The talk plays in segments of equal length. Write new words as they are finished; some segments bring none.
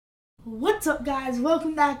What's up, guys?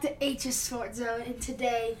 Welcome back to HS Sports Zone, and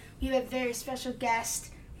today we have a very special guest,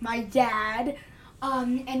 my dad,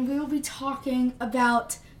 and we will be talking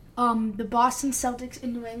about the Boston Celtics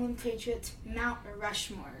and New England Patriots Mount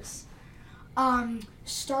Rushmores.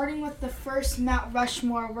 Starting with the first Mount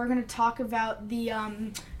Rushmore, we're going to talk about the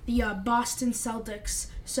Boston Celtics.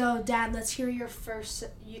 So, Dad, let's hear your first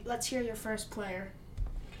player.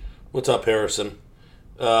 What's up, Harrison?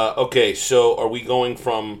 Okay, so are we going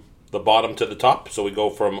from the bottom to the top? So we go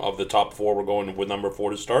from, of the top four, we're going with number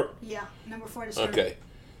 4 to start? Yeah, number 4 to start. Okay.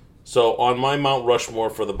 So on my Mount Rushmore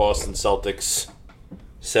for the Boston Celtics,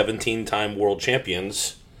 17-time world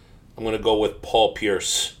champions, I'm going to go with Paul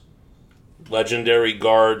Pierce. Legendary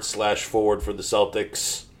guard / forward for the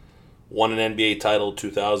Celtics. Won an NBA title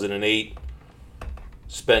 2008.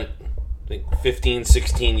 Spent, I think, 15,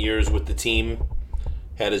 16 years with the team.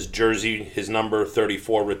 Had his jersey, his number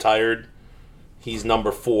 34 retired. He's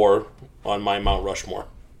number 4 on my Mount Rushmore.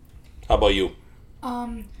 How about you?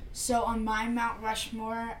 So on my Mount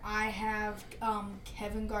Rushmore, I have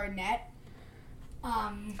Kevin Garnett.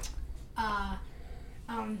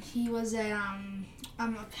 He was a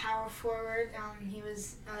power forward. He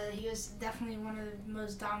was definitely one of the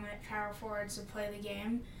most dominant power forwards to play the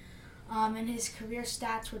game. And his career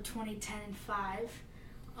stats were 20, 10, and 5.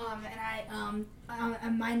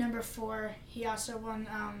 And my number 4, he also won.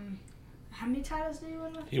 How many titles did he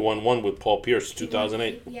win with? He won one with Paul Pierce,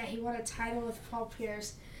 2008. He won a title with Paul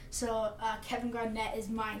Pierce. So Kevin Garnett is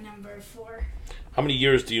my number 4. How many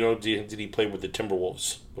years do you know did he play with the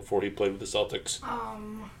Timberwolves before he played with the Celtics?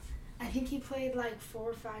 I think he played like 4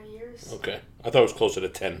 or 5 years. Okay. I thought it was closer to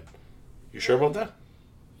 10. You sure about that?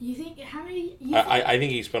 You think, how many? I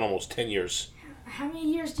think he spent almost 10 years. How many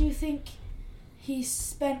years do you think he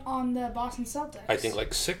spent on the Boston Celtics? I think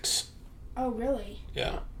like 6. Oh, really?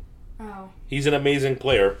 Yeah. Oh. He's an amazing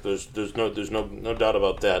player. There's no doubt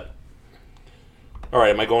about that. All right,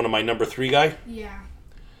 am I going to my number 3 guy? Yeah.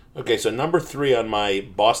 Okay, so number 3 on my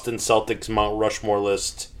Boston Celtics Mount Rushmore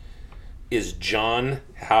list is John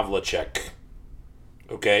Havlicek.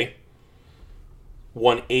 Okay?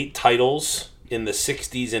 Won 8 titles in the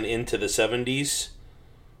 60s and into the 70s.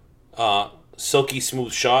 Silky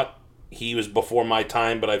smooth shot. He was before my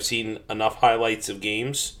time, but I've seen enough highlights of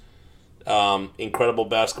games. Incredible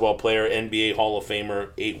basketball player, NBA Hall of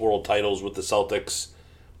Famer, 8 world titles with the Celtics.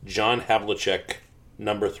 John Havlicek,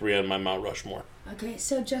 number 3 on my Mount Rushmore. Okay,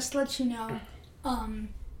 so just to let you know,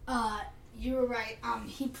 you were right.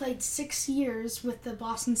 He played 6 years with the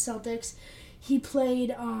Boston Celtics. He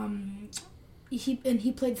played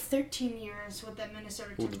he played 13 years with the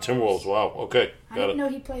Minnesota Timberwolves. With the Timberwolves, wow. Okay, I didn't know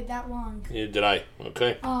he played that long. Yeah, did I?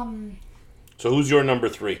 Okay. So who's your number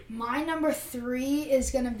 3? My number 3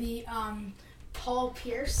 is gonna be Paul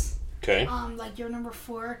Pierce. Okay. Like your number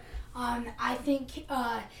 4. I think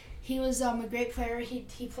he was a great player.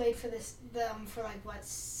 He played for for like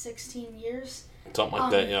 16 years. Something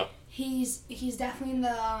like that, yeah. He's definitely in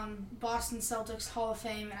the Boston Celtics Hall of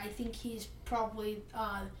Fame, and I think he's probably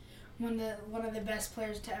one of the best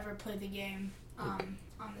players to ever play the game on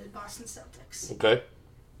the Boston Celtics. Okay.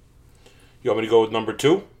 You want me to go with number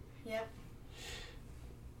 2? Yep.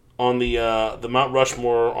 On the Mount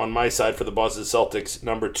Rushmore on my side for the Boston Celtics,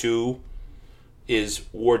 number 2 is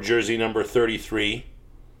wore jersey number 33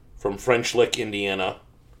 from French Lick, Indiana.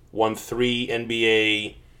 Won 3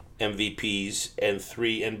 NBA MVPs and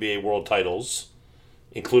 3 NBA World titles,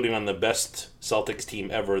 including on the best Celtics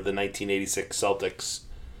team ever, the 1986 Celtics.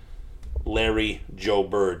 Larry Joe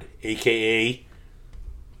Bird, a.k.a.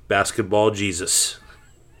 Basketball Jesus.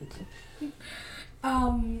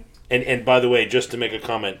 And by the way, just to make a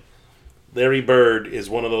comment, Larry Bird is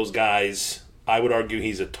one of those guys, I would argue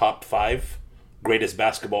he's a top 5 greatest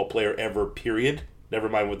basketball player ever, period. Never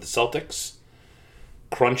mind with the Celtics.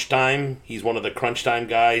 Crunch time, he's one of the crunch time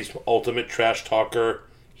guys, ultimate trash talker,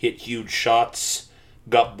 hit huge shots,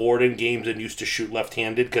 got bored in games and used to shoot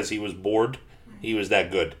left-handed because he was bored. He was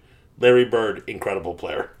that good. Larry Bird, incredible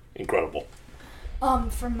player. Incredible.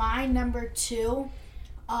 For my number 2,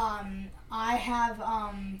 I have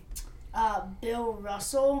Bill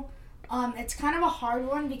Russell. It's kind of a hard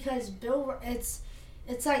one because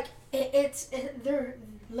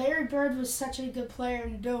Larry Bird was such a good player,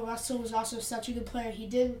 and Bill Russell was also such a good player. He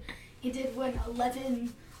did win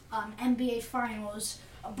 11 NBA Finals,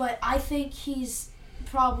 but I think he's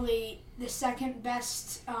probably the second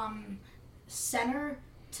best center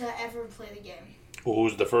to ever play the game. Well,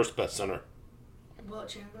 who's the first best center? Wilt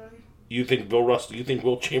Chamberlain. You think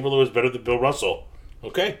Wilt Chamberlain was better than Bill Russell?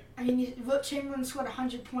 Okay. I mean, Wilt Chamberlain scored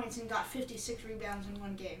 100 points and got 56 rebounds in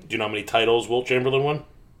one game. Do you know how many titles Wilt Chamberlain won?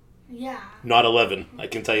 Yeah. Not 11. I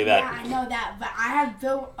can tell you that. Yeah, I know that, but I have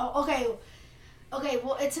Bill. Oh, okay. Okay,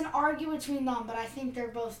 well, it's an argument between them, but I think they're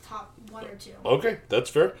both top 1 or 2. Okay, that's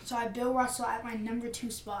fair. So I have Bill Russell at my number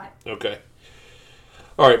 2 spot. Okay.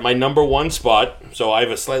 All right, my number 1 spot, so I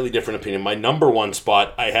have a slightly different opinion. My number 1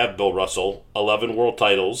 spot, I have Bill Russell, 11 world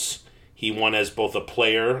titles. He won as both a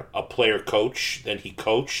player coach, then he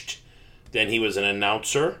coached, then he was an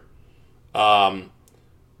announcer.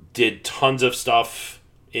 Did tons of stuff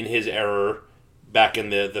in his era back in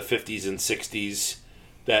the 50s and 60s.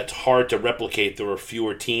 That's hard to replicate. There were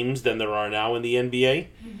fewer teams than there are now in the NBA.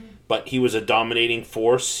 Mm-hmm. But he was a dominating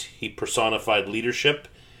force. He personified leadership.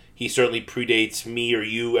 He certainly predates me or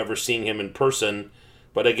you ever seeing him in person.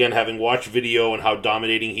 But again, having watched video and how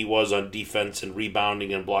dominating he was on defense and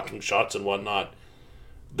rebounding and blocking shots and whatnot,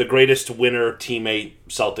 the greatest winner, teammate,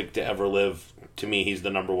 Celtic to ever live, to me, he's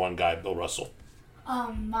the number 1 guy, Bill Russell.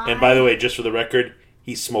 And by the way, just for the record,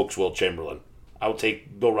 he smokes Wilt Chamberlain. I'll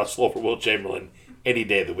take Bill Russell over Wilt Chamberlain any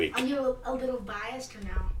day of the week. Are you a little biased or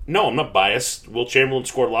no? No, I'm not biased. Wilt Chamberlain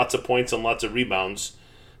scored lots of points and lots of rebounds,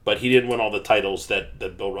 but he didn't win all the titles that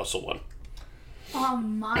Bill Russell won.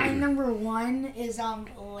 My number 1 is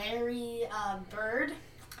Larry Bird.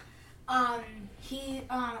 I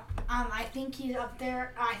think he's up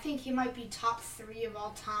there. I think he might be top 3 of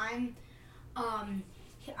all time.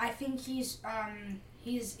 I think he's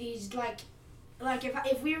like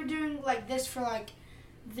if we were doing like this for like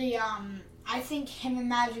the I think him and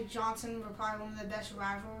Magic Johnson were probably one of the best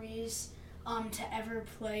rivalries to ever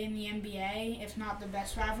play in the NBA, if not the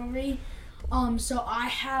best rivalry. So I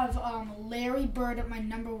have Larry Bird at my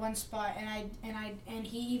number 1 spot, and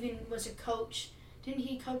he even was a coach. Didn't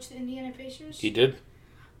he coach the Indiana Pacers? He did.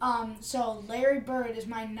 So Larry Bird is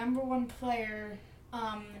my number 1 player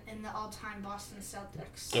in the all-time Boston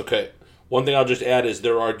Celtics. Okay. One thing I'll just add is do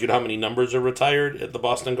you know how many numbers are retired at the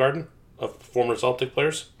Boston Garden of former Celtic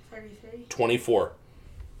players? 33. 24.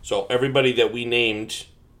 So everybody that we named,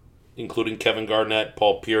 including Kevin Garnett,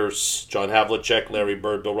 Paul Pierce, John Havlicek, Larry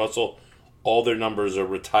Bird, Bill Russell, all their numbers are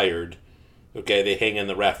retired. Okay, they hang in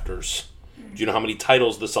the rafters. Mm-hmm. Do you know how many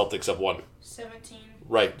titles the Celtics have won? 17.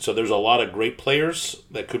 Right. So there's a lot of great players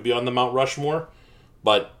that could be on the Mount Rushmore,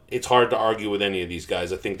 but it's hard to argue with any of these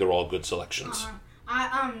guys. I think they're all good selections.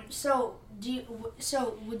 So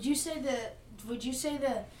would you say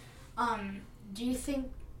do you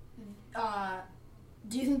think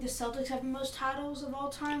the Celtics have the most titles of all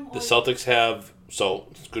time? The Celtics have, so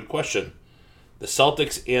it's a good question. The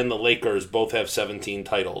Celtics and the Lakers both have 17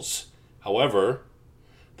 titles. However,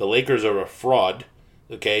 the Lakers are a fraud,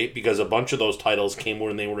 okay, because a bunch of those titles came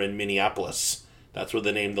when they were in Minneapolis. That's where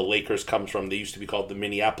the name the Lakers comes from. They used to be called the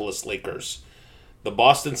Minneapolis Lakers. The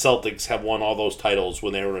Boston Celtics have won all those titles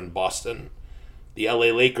when they were in Boston. The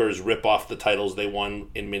LA Lakers rip off the titles they won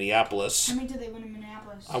in Minneapolis. How many did they win in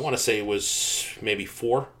Minneapolis? I want to say it was maybe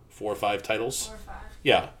 4 or 5 titles. 4 or 5.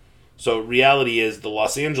 Yeah. So reality is the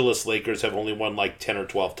Los Angeles Lakers have only won like 10 or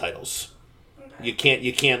 12 titles. Okay.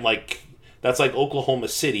 You can't like, that's like Oklahoma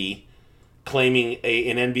City claiming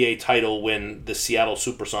an NBA title when the Seattle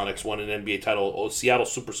Supersonics won an NBA title. Seattle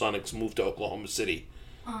Supersonics moved to Oklahoma City.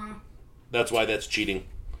 Uh-huh. That's why that's cheating.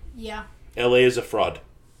 Yeah. LA is a fraud.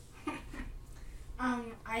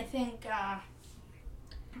 I think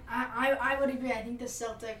I would agree. I think the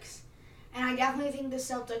Celtics, and I definitely think the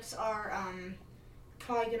Celtics are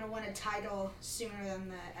probably going to win a title sooner than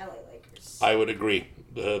the LA Lakers. I would agree.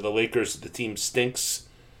 The Lakers, the team stinks.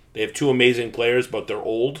 They have 2 amazing players, but they're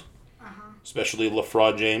old, especially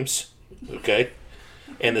LeBron James. Okay,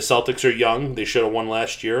 and the Celtics are young. They should have won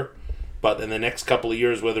last year. But in the next couple of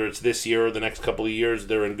years, whether it's this year or the next couple of years,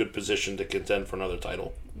 they're in good position to contend for another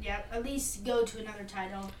title. Yeah, at least go to another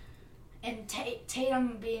title. And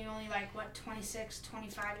Tatum being only 26,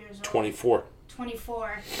 25 years old. 24.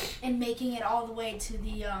 24. And making it all the way to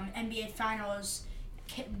the NBA Finals.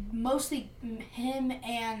 Mostly him,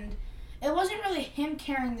 and it wasn't really him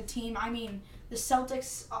carrying the team. I mean, the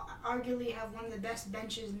Celtics arguably have one of the best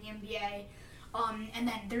benches in the NBA. And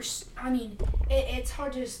then it's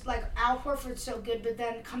hard to just, Al Horford's so good, but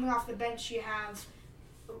then coming off the bench you have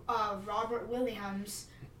Robert Williams.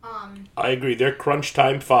 I agree. They're crunch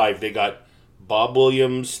time 5. They got Bob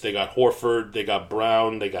Williams, they got Horford, they got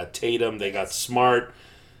Brown, they got Tatum, they got Smart,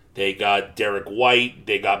 they got Derek White,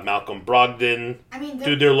 they got Malcolm Brogdon.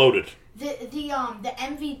 Dude, they're loaded. The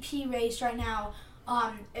MVP race right now,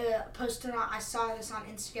 posted on, I saw this on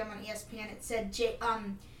Instagram on ESPN. It said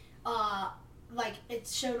it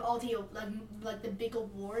showed all the the big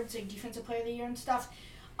awards, like Defensive Player of the Year and stuff.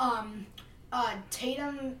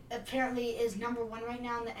 Tatum apparently is number 1 right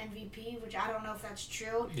now in the MVP, which I don't know if that's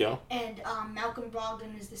true. Yeah. And Malcolm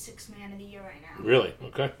Brogdon is the 6th man of the year right now. Really?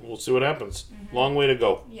 Okay. We'll see what happens. Long way to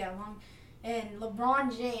go. Yeah, long. And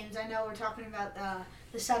LeBron James, I know we're talking about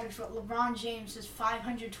the Celtics, but LeBron James has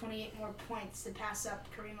 528 more points to pass up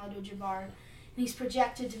Kareem Abdul-Jabbar. And he's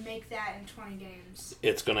projected to make that in 20 games.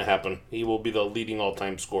 It's going to happen. He will be the leading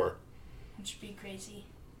all-time scorer. Which would be crazy.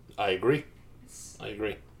 I agree.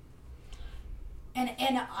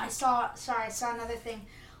 And I saw another thing.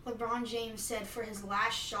 LeBron James said for his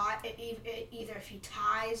last shot, either if he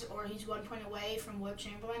ties or he's 1 point away from Wilt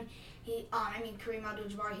Chamberlain, Kareem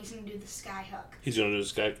Abdul-Jabbar, he's going to do the sky hook. He's going to do the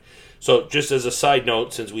sky. So just as a side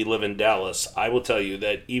note, since we live in Dallas, I will tell you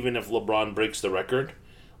that even if LeBron breaks the record,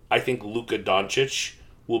 I think Luka Doncic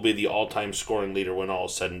will be the all-time scoring leader when all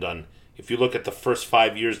is said and done. If you look at the first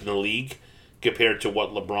 5 years in the league, compared to what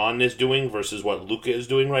LeBron is doing versus what Luka is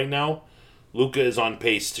doing right now, Luka is on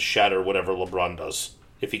pace to shatter whatever LeBron does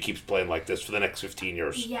if he keeps playing like this for the next 15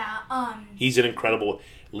 years. Yeah. He's an incredible...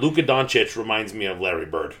 Luka Doncic reminds me of Larry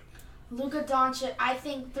Bird. Luka Doncic, I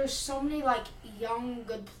think there's so many, young,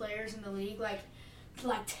 good players in the league. Like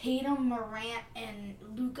Tatum, Morant, and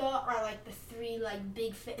Luka are, the 3,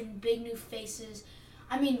 big new faces.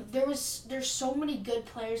 I mean, there's so many good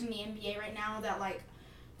players in the NBA right now that,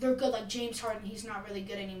 they're good. Like James Harden, he's not really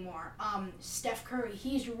good anymore. Steph Curry,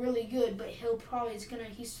 he's really good, but he's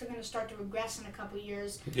gonna start to regress in a couple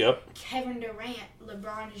years. Yep. Kevin Durant,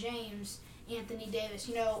 LeBron James, Anthony Davis.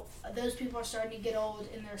 Those people are starting to get old,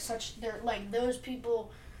 and they're those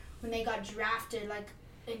people when they got drafted,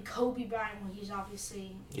 and Kobe Bryant. Well, he's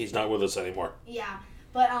not with us anymore. Yeah,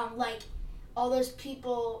 but all those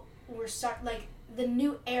people were the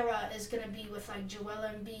new era is gonna be with Joel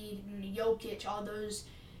Embiid and Jokic, all those.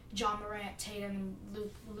 John Morant, Tatum,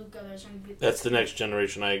 Luka. That's the next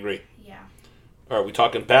generation. I agree. Yeah. All right, we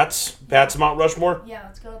talking Pats? Pats Mount Rushmore? Yeah,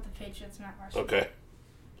 let's go with the Patriots Mount Rushmore. Okay.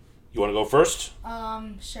 You want to go first?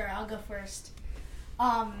 Sure, I'll go first.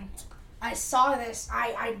 I saw this.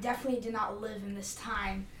 I definitely did not live in this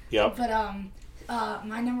time. Yeah. But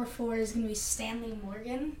my number 4 is gonna be Stanley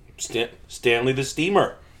Morgan. Stanley the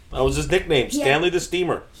Steamer. That was his nickname. Stanley the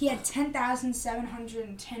Steamer. He had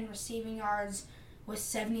 10,710 receiving yards with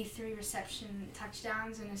 73 reception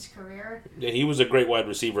touchdowns in his career. Yeah, he was a great wide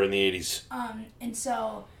receiver in the 80s. And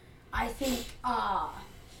so I think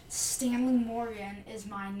Stanley Morgan is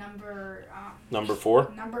my number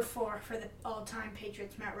 4? Number 4 for the all-time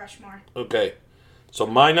Patriots Mount Rushmore. Okay. So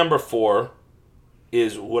my number 4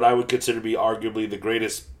 is what I would consider to be arguably the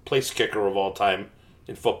greatest place kicker of all time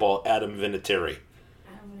in football, Adam Vinatieri.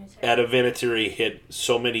 Adam Vinatieri hit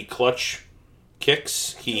so many clutch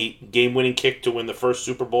kicks. He game-winning kick to win the first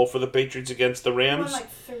Super Bowl for the Patriots against the Rams. He won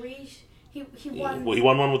 3. He won. Well, he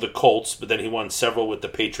won one with the Colts, but then he won several with the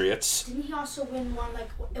Patriots. Didn't he also win one?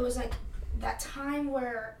 It was that time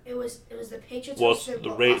where it was the Patriots versus the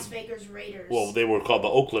Las Vegas Raiders. Well, they were called the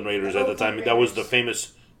Oakland Raiders at the time. Raiders. That was the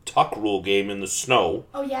famous tuck rule game in the snow.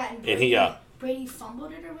 Oh yeah, and Brady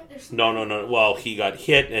fumbled it or something? No. Well, he got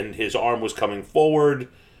hit and his arm was coming forward.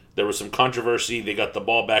 There was some controversy. They got the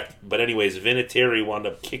ball back. But anyways, Vinatieri wound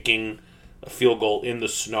up kicking a field goal in the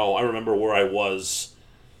snow. I remember where I was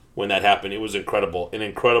when that happened. It was incredible. An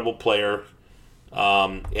incredible player.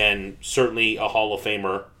 And certainly a Hall of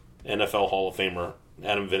Famer, NFL Hall of Famer,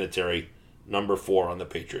 Adam Vinatieri, number 4 on the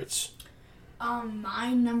Patriots.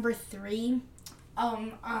 My number 3,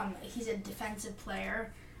 he's a defensive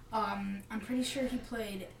player. I'm pretty sure he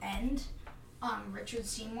played end. Richard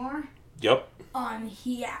Seymour. Yep.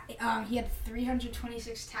 He had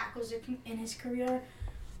 326 tackles in his career,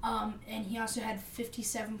 and he also had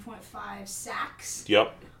 57.5 sacks.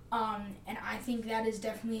 Yep. And I think that is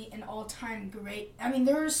definitely an all-time great. I mean,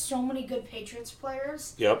 there are so many good Patriots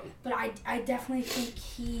players. Yep. But I definitely think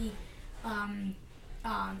he, and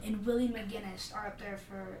Willie McGinnis are up there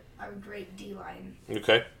for a great D-line.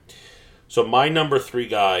 Okay. So my number 3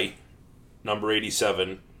 guy, number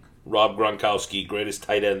 87. Rob Gronkowski, greatest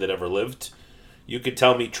tight end that ever lived. You could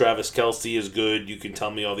tell me Travis Kelce is good. You can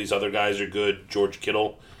tell me all these other guys are good. George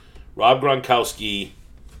Kittle. Rob Gronkowski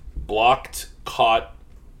blocked, caught,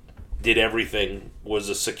 did everything. Was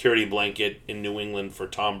a security blanket in New England for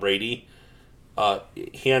Tom Brady.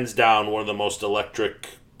 Hands down, one of the most electric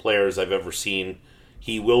players I've ever seen.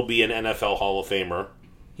 He will be an NFL Hall of Famer.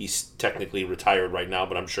 He's technically retired right now,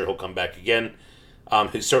 but I'm sure he'll come back again.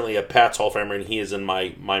 He's certainly a Pats Hall of Famer, and he is in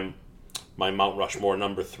my Mount Rushmore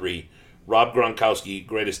number 3. Rob Gronkowski,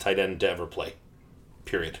 greatest tight end to ever play.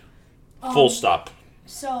 Period. Full stop.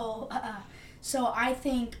 So I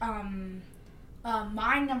think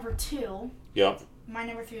my number 2 Yep. My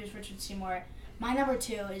number 3 is Richard Seymour. My number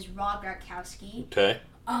 2 is Rob Gronkowski. Okay.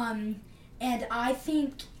 And I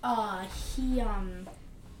think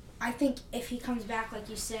I think if he comes back, like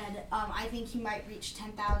you said, I think he might reach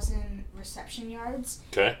 10,000 reception yards.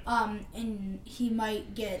 Okay. And he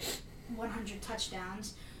might get 100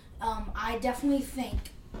 touchdowns. I definitely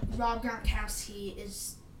think Rob Gronkowski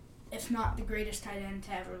is, if not the greatest tight end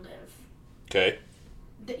to ever live. Okay.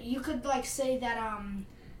 You could say that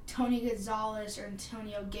Tony Gonzalez or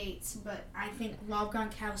Antonio Gates, but I think Rob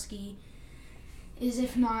Gronkowski is,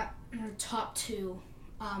 if not top 2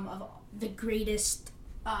 of the greatest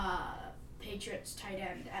Patriots tight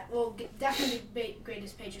end. Definitely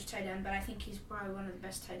greatest Patriots tight end, but I think he's probably one of the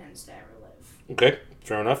best tight ends to ever live. Okay,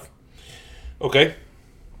 fair enough. Okay.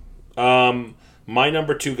 My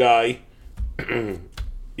number 2 guy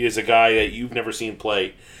is a guy that you've never seen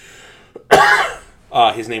play.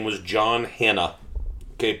 His name was John Hanna.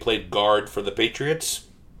 Okay, played guard for the Patriots.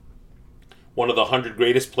 One of the 100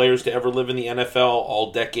 greatest players to ever live in the NFL,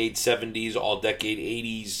 all-decade 70s, all-decade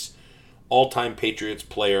 80s, all-time Patriots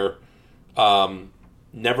player.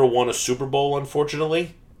 Never won a Super Bowl,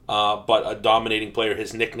 unfortunately, but a dominating player.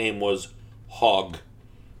 His nickname was Hog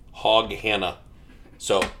Hanna.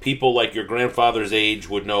 So people like your grandfather's age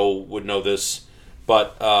would know this,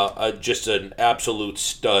 but just an absolute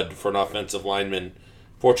stud for an offensive lineman.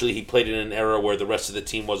 Fortunately, he played in an era where the rest of the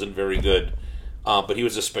team wasn't very good, but he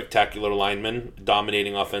was a spectacular lineman,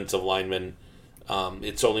 dominating offensive lineman.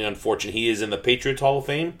 It's only unfortunate he is in the Patriots Hall of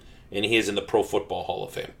Fame, and he is in the Pro Football Hall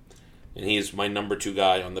of Fame. And he is my number 2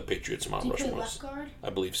 guy on the Patriots Mount Rushmore. Do you play left guard?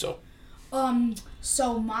 I believe so.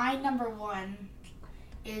 So my number 1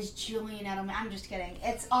 is Julian Edelman. I'm just kidding.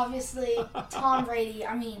 It's obviously Tom Brady.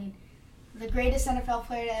 I mean, the greatest NFL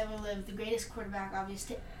player to ever live, the greatest quarterback,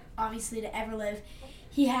 obviously to ever live.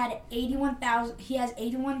 He has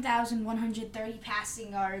 81,130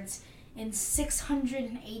 passing yards and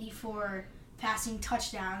 684 passing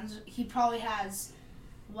touchdowns. He probably has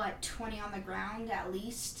 20 on the ground at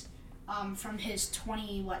least, from his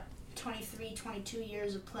 23, 22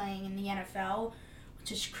 years of playing in the NFL,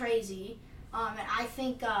 which is crazy. And I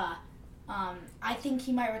think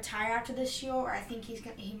he might retire after this year, or I think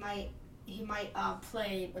he might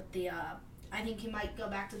play with the. I think he might go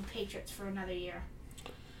back to the Patriots for another year.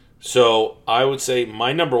 So I would say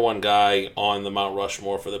my number 1 guy on the Mount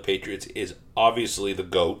Rushmore for the Patriots is obviously the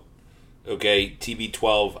GOAT. Okay,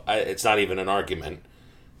 TB12. It's not even an argument.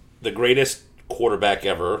 The greatest quarterback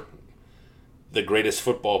ever, the greatest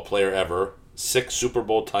football player ever, 6 Super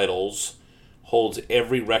Bowl titles, holds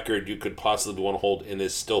every record you could possibly want to hold, and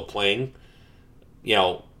is still playing.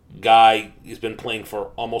 Guy has been playing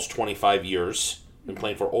for almost 25 years, been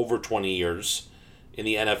playing for over 20 years in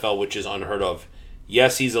the NFL, which is unheard of.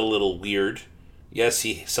 Yes, he's a little weird. Yes,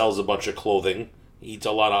 he sells a bunch of clothing. He eats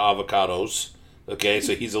a lot of avocados. Okay,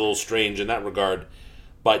 so he's a little strange in that regard.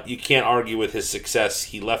 But you can't argue with his success.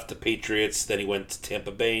 He left the Patriots, then he went to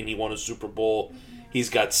Tampa Bay, and he won a Super Bowl. He's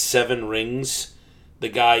got 7 rings. The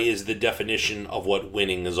guy is the definition of what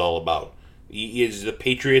winning is all about. The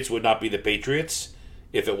Patriots would not be the Patriots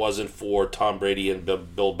if it wasn't for Tom Brady and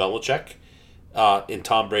Bill Belichick. And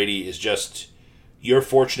Tom Brady is just... You're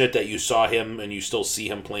fortunate that you saw him and you still see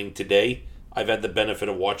him playing today. I've had the benefit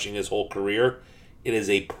of watching his whole career. It is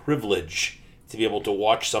a privilege to be able to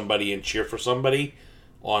watch somebody and cheer for somebody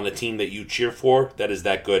on a team that you cheer for that is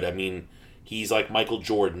that good. I mean, he's like Michael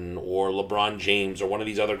Jordan or LeBron James or one of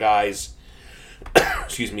these other guys.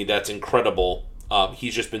 Excuse me, that's incredible.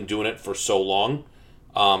 He's just been doing it for so long.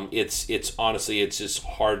 It's honestly, it's just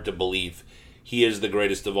hard to believe. He is the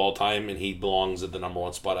greatest of all time, and he belongs at the number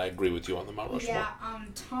 1 spot. I agree with you on the Mount Rushmore. Yeah,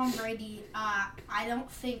 Tom Brady, I don't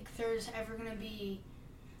think there's ever going to be...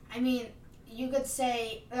 I mean, you could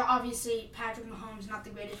say, obviously, Patrick Mahomes not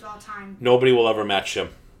the greatest of all time. Nobody will ever match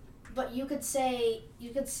him. But you could say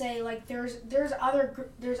like there's been other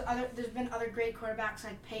great quarterbacks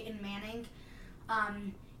like Peyton Manning.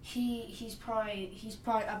 He's probably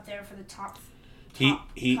up there for the top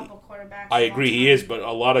couple quarterbacks. I agree, he is, but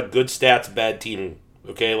a lot of good stats, bad team.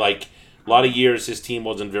 Okay, like a lot of years his team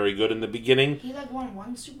wasn't very good in the beginning. He won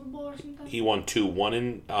 1 Super Bowl or something. He won 2, one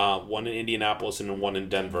in Indianapolis and one in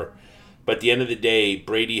Denver. But at the end of the day,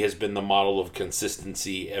 Brady has been the model of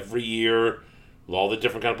consistency every year. All the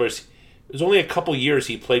different kind of players. There's only a couple years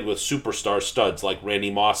he played with superstar studs like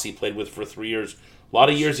Randy Moss. He played with for 3 years. A lot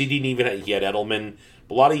of years he didn't even. He had Edelman.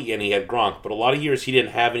 And he had Gronk, but a lot of years he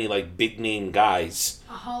didn't have any like big name guys,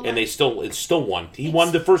 and it still won. He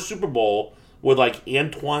won the first Super Bowl with like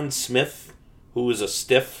Antoine Smith, who is a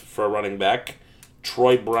stiff for a running back,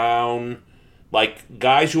 Troy Brown, like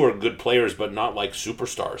guys who are good players but not like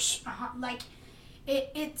superstars.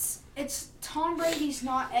 It's Tom Brady's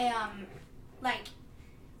not a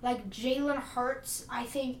like Jalen Hurts. I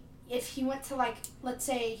think if he went to let's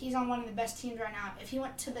say he's on one of the best teams right now. If he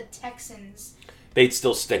went to the Texans, they'd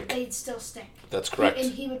still stink. That's correct.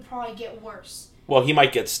 And he would probably get worse. Well, he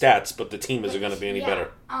might get stats, but the team isn't going to be any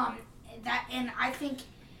better. And I think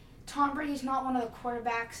Tom Brady's not one of the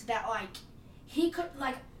quarterbacks that he could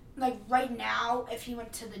like right now if he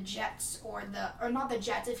went to the Jets or not the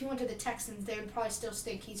Jets, if he went to the Texans, they would probably still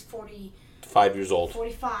stink. He's 45 years old.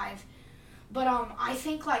 45. But I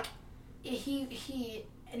think he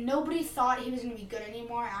nobody thought he was going to be good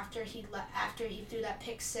anymore after he threw that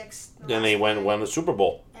pick six. Then they won the Super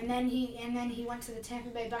Bowl. And then he went to the Tampa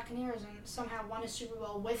Bay Buccaneers and somehow won a Super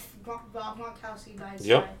Bowl with Rob Gronkowski by his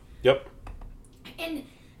side. Yep. And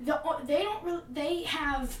they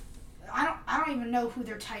have I don't even know who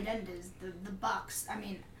their tight end is. The Bucks. I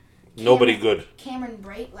mean, nobody good. Cameron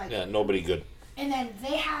Brate. Nobody good. And then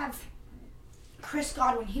they have Chris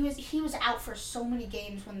Godwin. He was out for so many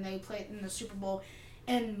games when they played in the Super Bowl.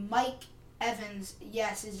 And Mike Evans,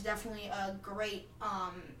 yes, is definitely a great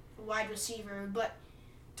wide receiver. But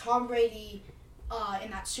Tom Brady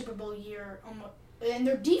in that Super Bowl year, and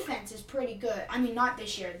their defense is pretty good. I mean, not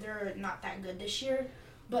this year. They're not that good this year.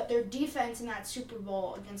 But their defense in that Super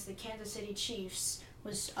Bowl against the Kansas City Chiefs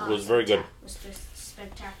was very good. Was just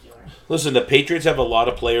spectacular. Listen, the Patriots have a lot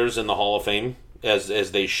of players in the Hall of Fame,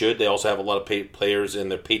 as they should. They also have a lot of players in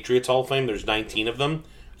the Patriots Hall of Fame. There's 19 of them.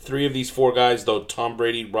 3 of these 4 guys, though, Tom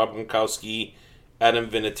Brady, Rob Gronkowski, Adam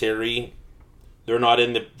Vinatieri, they're not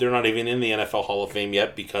even in the NFL Hall of Fame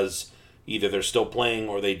yet because either they're still playing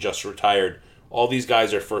or they just retired. All these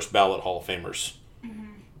guys are first ballot Hall of Famers.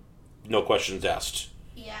 Mm-hmm. No questions asked.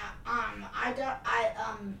 Yeah,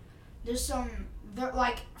 there's some,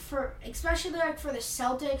 especially for the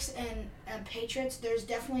Celtics and Patriots, there's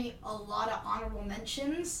definitely a lot of honorable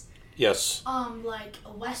mentions. Yes. Like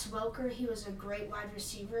Wes Welker, he was a great wide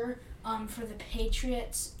receiver. For the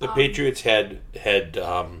Patriots. The Patriots had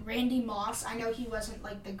Randy Moss. I know he wasn't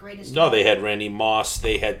the greatest. No, they had Randy Moss.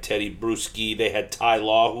 They had Teddy Bruschi. They had Ty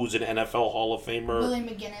Law, who's an NFL Hall of Famer.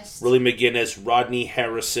 Willie McGinnis. Rodney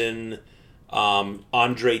Harrison.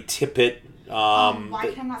 Andre Tippett.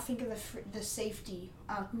 Why can I not think of the safety?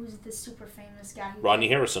 Who's the super famous guy? Rodney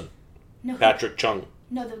Harrison. No. Patrick Chung.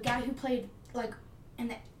 No, the guy who played in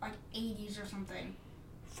the 80s or something.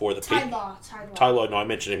 For the Ty Law. No, I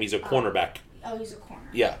mentioned him. He's a cornerback. He's a corner.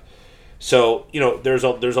 Yeah. So, there's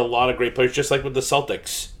a lot of great players, just like with the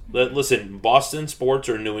Celtics. Listen, Boston sports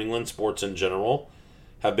or New England sports in general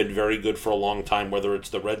have been very good for a long time, whether it's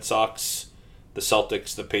the Red Sox, the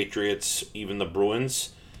Celtics, the Patriots, even the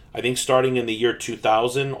Bruins. I think starting in the year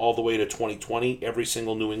 2000 all the way to 2020, every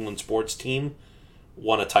single New England sports team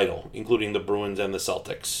won a title, including the Bruins and the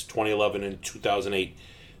Celtics, 2011 and 2008.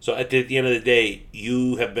 So at the end of the day,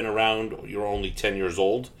 you have been around, you're only 10 years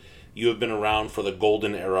old, you have been around for the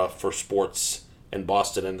golden era for sports in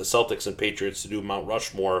Boston, and the Celtics and Patriots to do Mount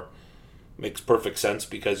Rushmore makes perfect sense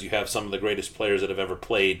because you have some of the greatest players that have ever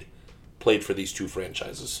played for these two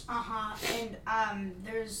franchises. And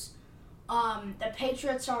there's the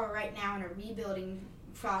Patriots are right now in a rebuilding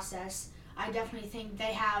process. I definitely think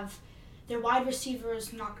they have their wide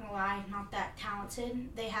receivers, not gonna lie, not that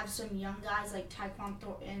talented. They have some young guys like Tyquan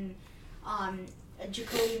Thornton,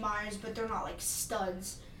 Jacoby Myers, but they're not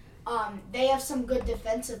studs. They have some good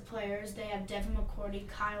defensive players. They have Devin McCourty,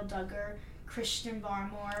 Kyle Duggar, Christian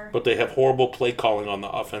Barmore. But they have horrible play calling on the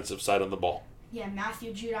offensive side of the ball. Yeah,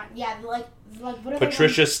 Matthew Judon. Yeah, what are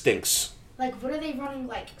Patricia stinks. What are they running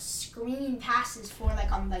screen passes for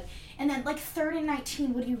and then 3rd and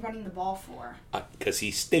 19? What are you running the ball for? Because he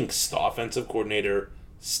stinks. The offensive coordinator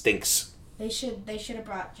stinks. They should have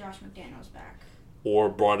brought Josh McDaniels back. Or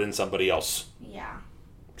brought in somebody else. Yeah.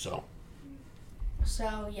 So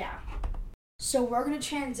yeah. So we're gonna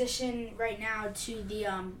transition right now to the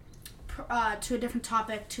to a different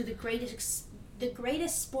topic, to the greatest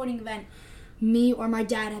sporting event me or my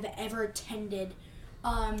dad have ever attended.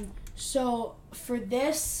 So for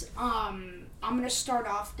this, I'm gonna start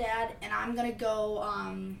off, Dad, and I'm gonna go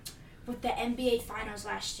with the NBA Finals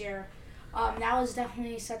last year. That was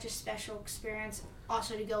definitely such a special experience.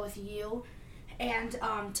 Also to go with you, and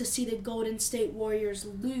to see the Golden State Warriors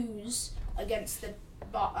lose against the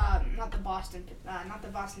not the Boston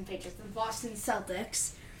Patriots, the Boston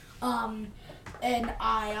Celtics. And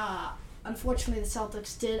unfortunately the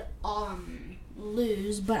Celtics did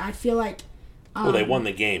lose, but I feel like they won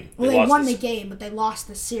the game. They won the game, but they lost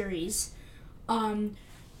the series.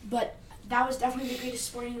 But that was definitely the greatest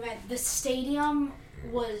sporting event. The stadium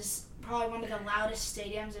was probably one of the loudest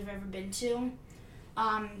stadiums I've ever been to.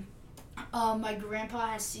 my grandpa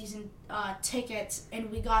has season tickets,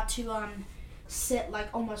 and we got to sit like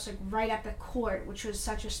almost like right at the court, which was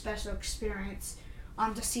such a special experience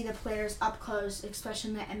to see the players up close,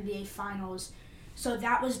 especially in the NBA Finals. So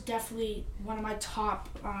that was definitely one of my top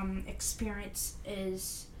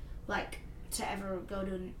experiences, like to ever go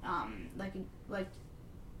to like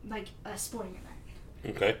a sporting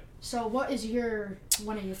event. Okay. So what is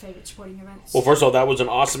one of your favorite sporting events? Well, first of all, that was an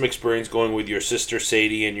awesome experience going with your sister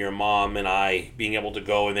Sadie and your mom and I being able to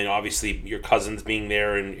go, and then obviously your cousins being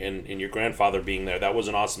there and your grandfather being there. That was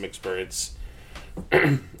an awesome experience.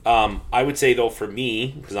 I would say, though, for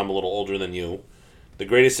me, because I'm a little older than you, the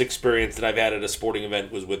greatest experience that I've had at a sporting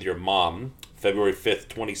event was with your mom, February 5th,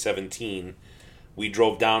 2017. We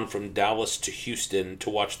drove down from Dallas to Houston to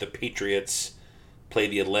watch the Patriots play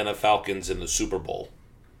the Atlanta Falcons in the Super Bowl.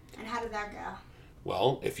 And how did that go?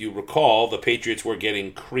 Well, if you recall, the Patriots were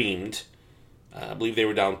getting creamed. I believe they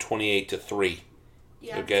were down 28-3.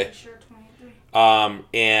 Yeah, okay. I'm sure 23.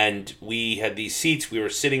 And we had these seats. We were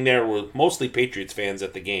sitting there with mostly Patriots fans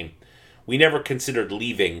at the game. We never considered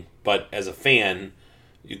leaving, but as a fan,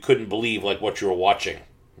 you couldn't believe like what you were watching.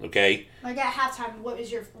 Okay. Like at halftime, what were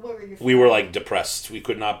your? We were like depressed. We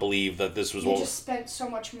could not believe that this was you just spent so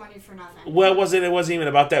much money for nothing. Well, it wasn't even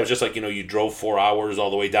about that. It was just like, you drove 4 hours all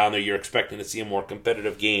the way down there. You're expecting to see a more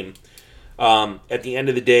competitive game. At the end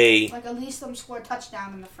of the day, like at least them scored a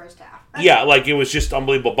touchdown in the first half. Yeah, like it was just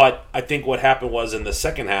unbelievable. But I think what happened was in the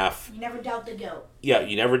second half, you never doubt the GOAT. Yeah,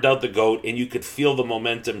 you never doubt the GOAT, and you could feel the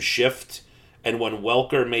momentum shift. And when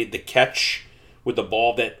Welker made the catch with the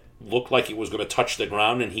ball that looked like it was going to touch the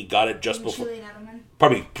ground, and he got it just before. Julian Edelman.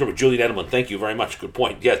 Probably Julian Edelman. Thank you very much. Good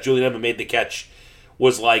point. Yes, Julian Edelman made the catch.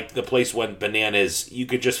 Was like the place went bananas. You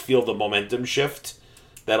could just feel the momentum shift.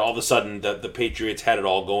 That all of a sudden the Patriots had it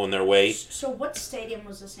all going their way. So what stadium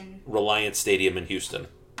was this in? Reliant Stadium in Houston.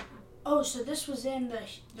 Oh, so this was in the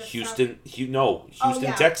Houston,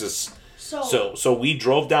 yeah. Texas. So we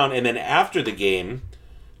drove down, and then after the game,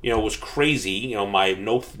 it was crazy. My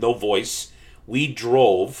no voice. We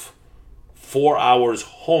drove 4 hours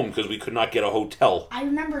home because we could not get a hotel. I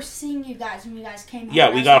remember seeing you guys when you guys came home.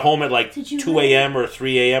 Yeah, we got home at like 2 a.m. or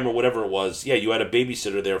 3 a.m. or whatever it was. Yeah, you had a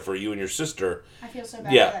babysitter there for you and your sister. I feel so bad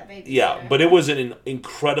for that babysitter. Yeah, but it was an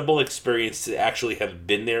incredible experience to actually have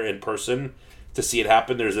been there in person to see it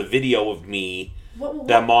happen. There's a video of me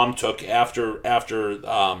that Mom took after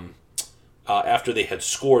they had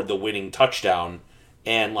scored the winning touchdown,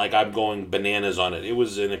 and like I'm going bananas on it. It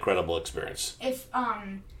was an incredible experience.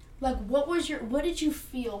 What did you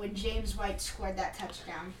feel when James White scored that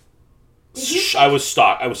touchdown? I was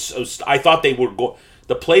stuck. I thought they were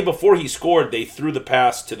the play before he scored. They threw the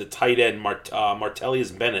pass to the tight end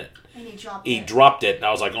Martellus Bennett. And he dropped it, and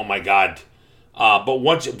I was like, "Oh my god!" But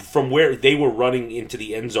once from where they were running into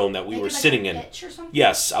the end zone that we were sitting in, pitch or something?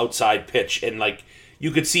 Yes, outside pitch, and like you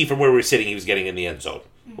could see from where we were sitting, he was getting in the end zone.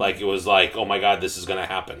 Mm-hmm. Like it was like, "Oh my god, this is going to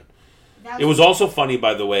happen." It was also funny,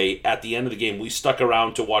 by the way, at the end of the game, we stuck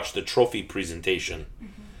around to watch the trophy presentation.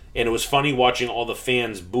 Mm-hmm. And it was funny watching all the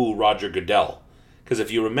fans boo Roger Goodell. Because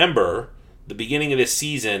if you remember, the beginning of this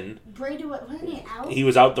season... Brady, wasn't he out? He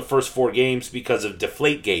was out the first 4 games because of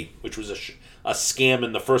Deflategate, which was a scam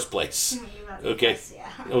in the first place. Okay?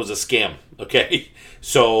 It was a scam. Okay?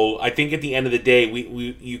 So I think at the end of the day,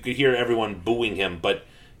 you could hear everyone booing him. But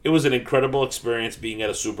it was an incredible experience being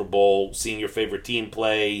at a Super Bowl, seeing your favorite team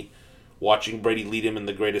play... Watching Brady lead him in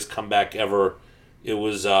the greatest comeback ever, it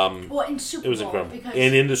was in Super Bowl, it was incredible.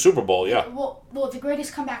 And in the Super Bowl, yeah. Well, the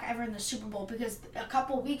greatest comeback ever in the Super Bowl because a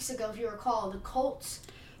couple of weeks ago, if you recall, the Colts,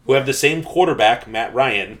 who have the same quarterback, Matt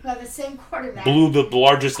Ryan, blew the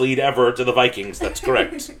largest lead ever to the Vikings. That's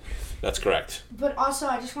correct. That's correct. But also,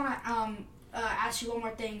 I just want to ask you one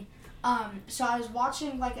more thing. So I was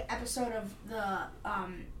watching like an episode of the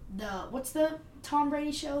what's the Tom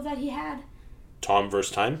Brady show that he had? Tom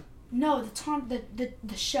vs. Time? No,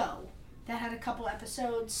 the show that had a couple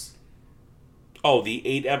episodes. Oh, the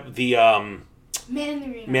Man in the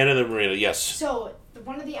Arena. Man in the Arena, yes. So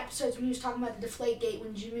one of the episodes when he was talking about the Deflategate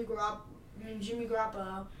when Jimmy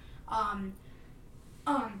Garoppolo,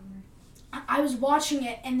 I was watching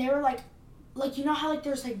it and they were like you know how like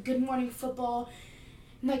there's like Good Morning Football,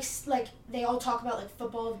 and, like they all talk about like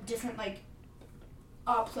football different like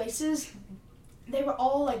places. They were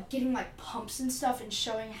all like getting like pumps and stuff and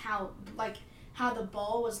showing how the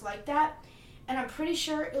ball was like that, and I'm pretty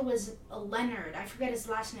sure it was Leonard. I forget his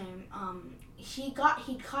last name. He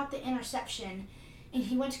caught the interception, and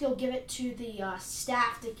he went to go give it to the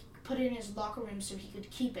staff to put it in his locker room so he could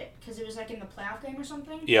keep it because it was like in the playoff game or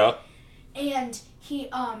something. Yeah. And he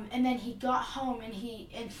and then he got home and he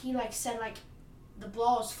like said like the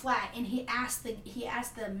ball was flat, and he asked the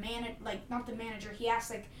not the manager, he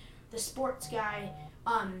asked like the sports guy,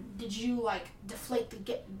 did you like deflate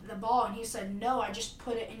the ball? And he said, no, I just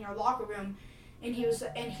put it in your locker room. And he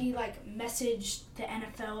like messaged the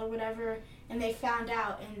NFL or whatever, and they found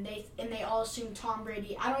out, and they all assumed Tom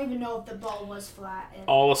Brady. I don't even know if the ball was flat.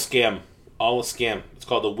 All a scam. It's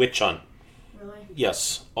called a witch hunt. Really?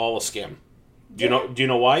 Yes, all a scam. Do you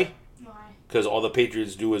know why? Why? Because all the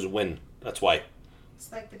Patriots do is win. That's why.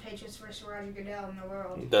 It's like the Patriots versus Roger Goodell in the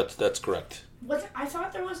world. That's correct. I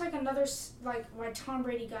thought there was like another why Tom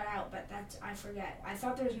Brady got out, but I forget. I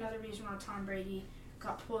thought there was another reason why Tom Brady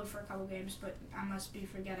got pulled for a couple games, but I must be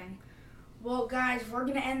forgetting. Well, guys, we're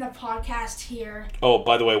gonna end the podcast here. Oh,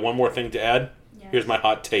 by the way, one more thing to add. Yes. Here's my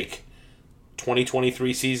hot take.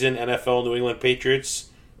 2023 season NFL New England Patriots.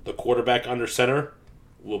 The quarterback under center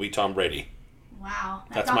will be Tom Brady. Wow,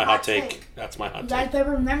 That's my hot take. That's my hot take. You guys better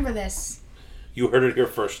remember this. You heard it here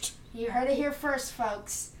first. You heard it here first,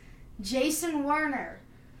 folks. Jason Werner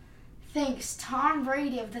thinks Tom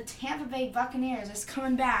Brady of the Tampa Bay Buccaneers is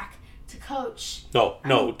coming back to coach.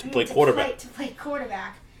 To play quarterback. To play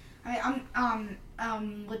quarterback. I mean,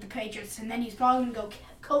 I'm with the Patriots, and then he's probably gonna go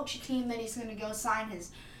coach a team. Then he's gonna go sign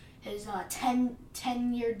his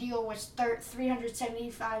 10-year deal with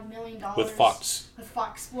 $375 million With Fox. With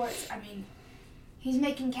Fox Sports. I mean, he's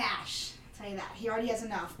making cash. I'll tell you that. He already has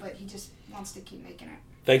enough, but he just wants to keep making it.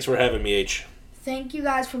 Thanks for having me, H. Thank you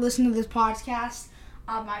guys for listening to this podcast.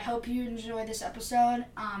 I hope you enjoyed this episode,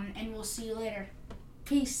 and we'll see you later.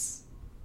 Peace.